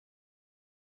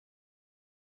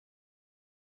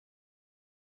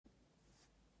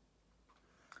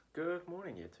Good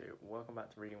morning, Year 2. Welcome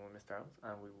back to Reading with Mr. Elms,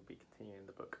 and we will be continuing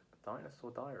the book Dinosaur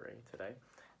Diary today,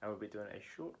 and we'll be doing a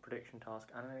short prediction task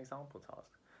and an example task.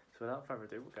 So without further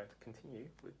ado, we're going to continue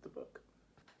with the book.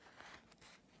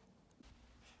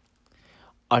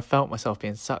 I felt myself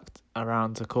being sucked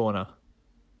around a corner.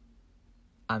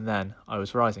 And then I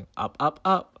was rising up,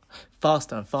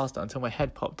 faster and faster until my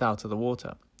head popped out of the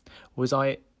water. Was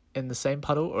I in the same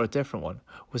puddle or a different one?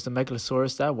 Was the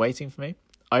Megalosaurus there waiting for me?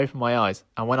 I opened my eyes,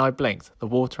 and when I blinked, the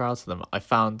water out of them, I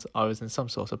found I was in some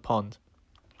sort of pond,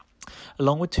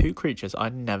 along with two creatures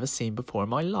I'd never seen before in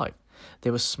my life.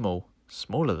 They were small,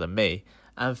 smaller than me,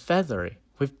 and feathery,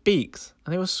 with beaks,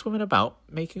 and they were swimming about,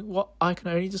 making what I can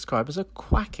only describe as a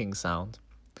quacking sound.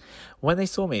 When they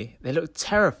saw me, they looked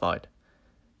terrified.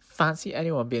 Fancy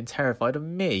anyone being terrified of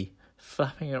me.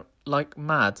 Flapping like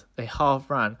mad, they half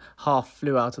ran, half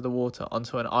flew out of the water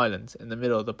onto an island in the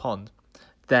middle of the pond.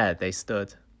 There they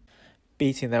stood,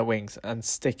 beating their wings and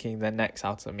sticking their necks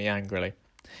out at me angrily.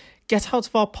 "Get out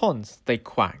of our pond," they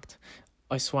quacked.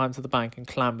 I swam to the bank and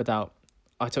clambered out.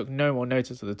 I took no more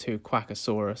notice of the two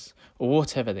Quackosaurus, or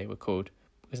whatever they were called,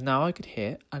 because now I could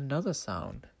hear another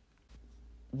sound.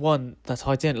 One that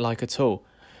I didn't like at all.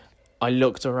 I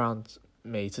looked around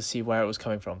me to see where it was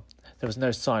coming from. There was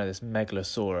no sign of this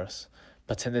Megalosaurus,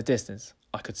 but in the distance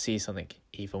I could see something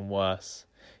even worse.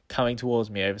 Coming towards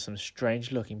me over some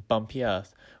strange-looking bumpy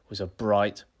earth was a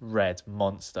bright red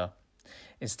monster.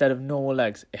 Instead of normal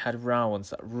legs, it had round ones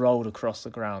that rolled across the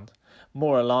ground.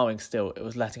 More alarming still, it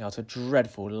was letting out a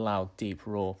dreadful, loud, deep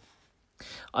roar.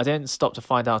 I didn't stop to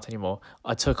find out anymore.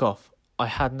 I took off. I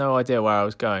had no idea where I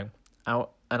was going, and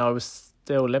I was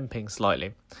still limping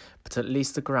slightly, but at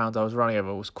least the ground I was running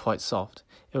over was quite soft.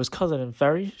 It was covered in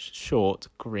very short,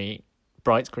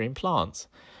 bright green plants.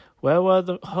 Where were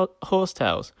the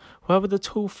horsetails? Where were the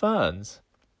tall ferns?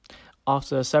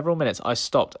 After several minutes, I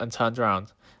stopped and turned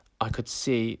around. I could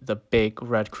see the big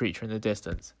red creature in the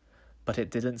distance, but it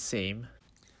didn't seem...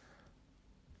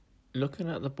 Looking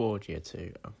at the board, Year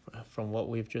 2, from what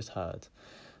we've just heard,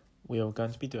 we are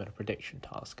going to be doing a prediction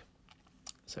task.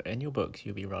 So in your books,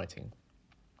 you'll be writing,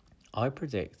 I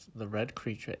predict the red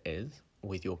creature is,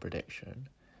 with your prediction.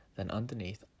 Then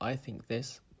underneath, I think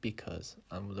this because,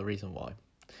 and the reason why.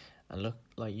 And look,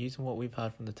 like using what we've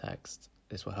heard from the text,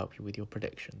 this will help you with your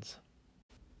predictions.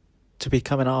 To be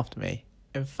coming after me.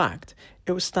 In fact,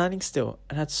 it was standing still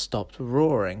and had stopped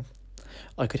roaring.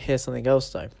 I could hear something else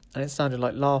though, and it sounded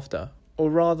like laughter, or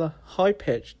rather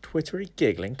high-pitched, twittery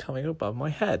giggling coming above my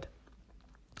head.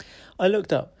 I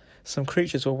looked up. Some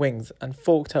creatures with wings and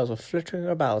forked tails were flittering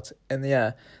about in the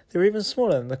air. They were even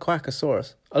smaller than the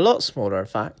Quackosaurus. A lot smaller, in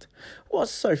fact.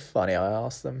 "What's so funny?" I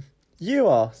asked them. "You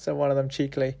are," said one of them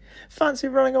cheekily. "Fancy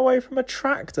running away from a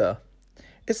tractor."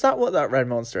 "Is that what that red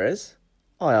monster is?"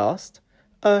 I asked.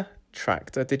 "A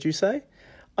tractor, did you say?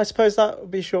 I suppose that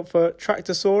would be short for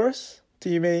Tractosaurus?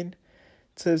 Do you mean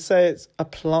to say it's a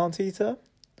plant eater?"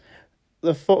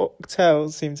 The forked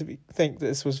tails seemed to think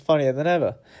this was funnier than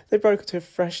ever. They broke into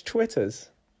fresh twitters.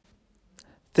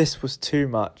 This was too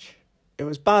much. It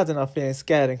was bad enough feeling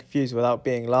scared and confused without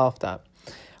being laughed at.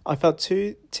 I felt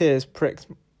two tears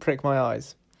prick my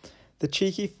eyes. The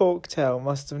cheeky forked tail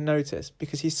must have noticed,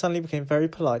 because he suddenly became very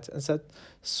polite and said,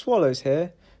 "Swallows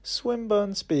here.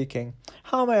 Swinburne speaking.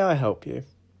 How may I help you?"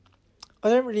 "I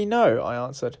don't really know," I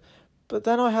answered, but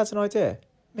then I had an idea.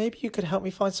 "Maybe you could help me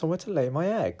find somewhere to lay my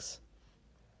eggs."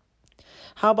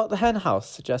 "How about the hen house?"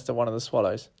 suggested one of the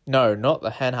swallows. "No, not the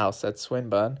hen house," said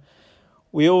Swinburne.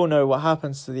 "We all know what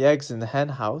happens to the eggs in the hen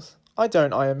house." "I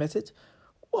don't," I admitted.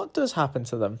 "What does happen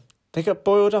to them?" "They get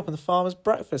boiled up in the farmer's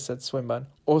breakfast," said Swinburne.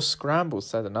 "Or scrambled,"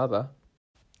 said another.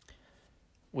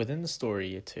 Within the story,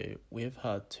 Year 2, we have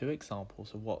heard two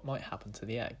examples of what might happen to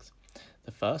the eggs.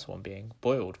 The first one being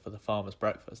boiled for the farmer's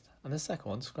breakfast, and the second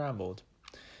one scrambled.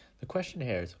 The question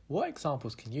here is, what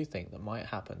examples can you think that might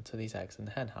happen to these eggs in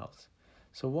the hen house?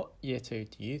 So what, Year 2,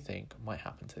 do you think might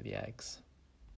happen to the eggs?